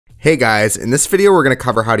Hey guys, in this video we're going to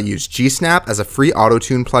cover how to use GSnap as a free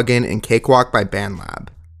Autotune plugin in Cakewalk by BandLab.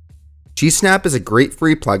 GSnap is a great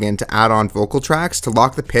free plugin to add on vocal tracks to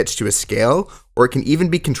lock the pitch to a scale, or it can even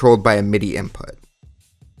be controlled by a MIDI input.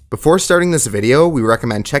 Before starting this video, we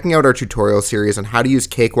recommend checking out our tutorial series on how to use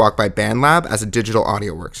Cakewalk by BandLab as a digital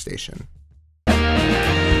audio workstation.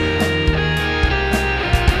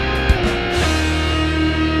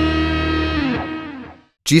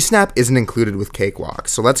 GSnap isn't included with Cakewalk,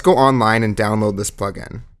 so let's go online and download this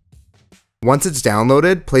plugin. Once it's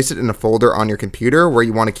downloaded, place it in a folder on your computer where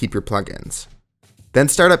you want to keep your plugins. Then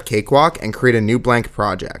start up Cakewalk and create a new blank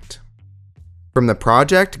project. From the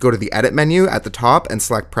project, go to the Edit menu at the top and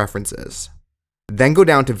select Preferences. Then go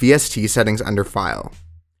down to VST settings under File.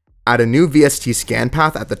 Add a new VST scan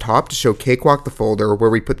path at the top to show Cakewalk the folder where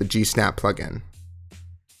we put the GSnap plugin.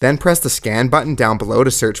 Then press the scan button down below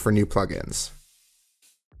to search for new plugins.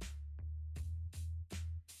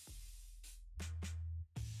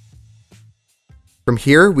 From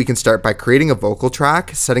here, we can start by creating a vocal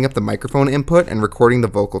track, setting up the microphone input, and recording the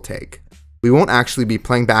vocal take. We won't actually be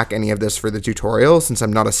playing back any of this for the tutorial since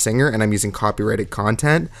I'm not a singer and I'm using copyrighted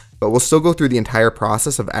content, but we'll still go through the entire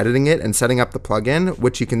process of editing it and setting up the plugin,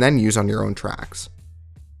 which you can then use on your own tracks.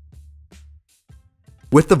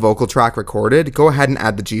 With the vocal track recorded, go ahead and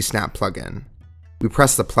add the GSnap plugin. We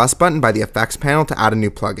press the plus button by the effects panel to add a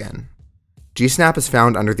new plugin. GSnap is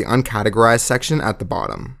found under the uncategorized section at the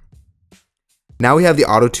bottom. Now we have the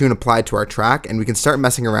Autotune applied to our track, and we can start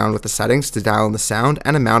messing around with the settings to dial in the sound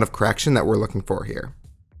and amount of correction that we're looking for here.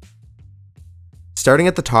 Starting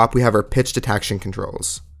at the top, we have our pitch detection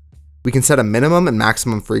controls. We can set a minimum and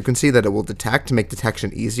maximum frequency that it will detect to make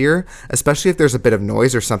detection easier, especially if there's a bit of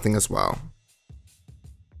noise or something as well.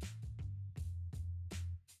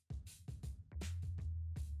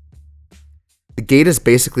 The gate is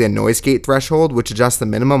basically a noise gate threshold, which adjusts the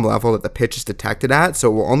minimum level that the pitch is detected at, so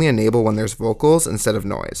it will only enable when there's vocals instead of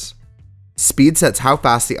noise. Speed sets how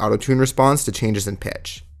fast the Autotune responds to changes in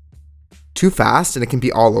pitch. Too fast and it can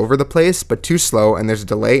be all over the place, but too slow and there's a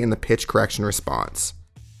delay in the pitch correction response.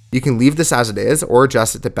 You can leave this as it is or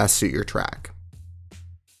adjust it to best suit your track.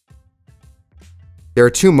 There are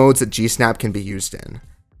two modes that GSnap can be used in.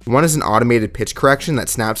 One is an automated pitch correction that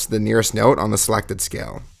snaps to the nearest note on the selected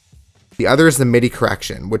scale. The other is the MIDI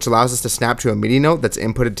correction, which allows us to snap to a MIDI note that's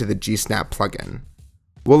inputted to the GSnap plugin.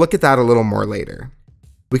 We'll look at that a little more later.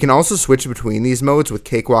 We can also switch between these modes with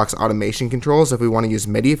Cakewalk's automation controls if we want to use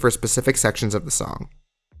MIDI for specific sections of the song.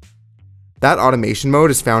 That automation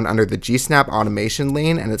mode is found under the GSnap automation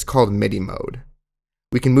lane and it's called MIDI mode.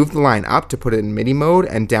 We can move the line up to put it in MIDI mode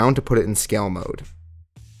and down to put it in scale mode.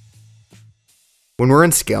 When we're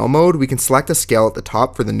in scale mode, we can select a scale at the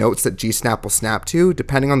top for the notes that GSnap will snap to,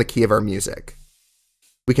 depending on the key of our music.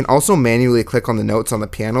 We can also manually click on the notes on the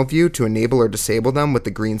piano view to enable or disable them with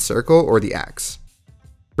the green circle or the X.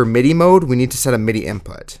 For MIDI mode, we need to set a MIDI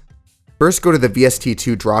input. First, go to the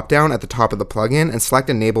VST2 dropdown at the top of the plugin and select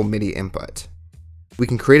Enable MIDI Input. We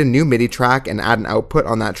can create a new MIDI track and add an output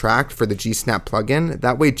on that track for the GSnap plugin,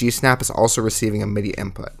 that way GSnap is also receiving a MIDI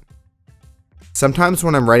input. Sometimes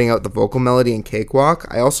when I'm writing out the vocal melody in Cakewalk,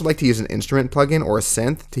 I also like to use an instrument plugin or a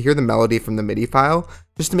synth to hear the melody from the MIDI file,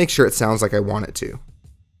 just to make sure it sounds like I want it to.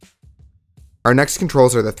 Our next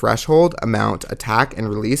controls are the threshold, amount, attack, and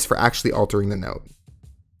release for actually altering the note.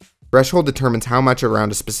 Threshold determines how much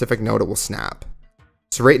around a specific note it will snap.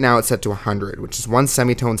 So right now it's set to 100, which is one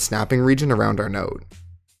semitone snapping region around our note.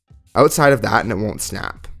 Outside of that, and it won't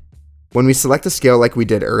snap. When we select a scale like we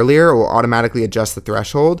did earlier, it will automatically adjust the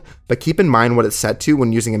threshold, but keep in mind what it's set to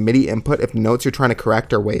when using a MIDI input if the notes you're trying to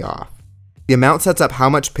correct are way off. The amount sets up how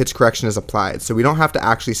much pitch correction is applied, so we don't have to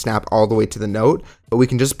actually snap all the way to the note, but we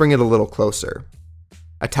can just bring it a little closer.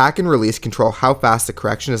 Attack and release control how fast the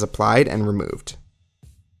correction is applied and removed.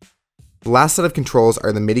 The last set of controls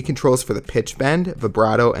are the MIDI controls for the pitch bend,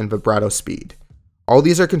 vibrato, and vibrato speed. All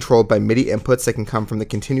these are controlled by MIDI inputs that can come from the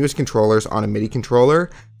continuous controllers on a MIDI controller,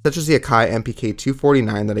 such as the Akai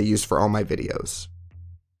MPK249 that I use for all my videos.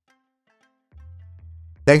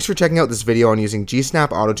 Thanks for checking out this video on using GSnap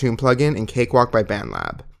Autotune plugin in Cakewalk by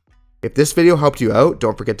BandLab. If this video helped you out,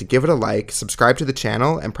 don't forget to give it a like, subscribe to the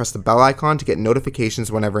channel, and press the bell icon to get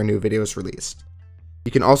notifications whenever a new video is released.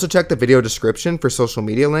 You can also check the video description for social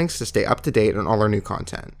media links to stay up to date on all our new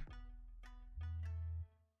content.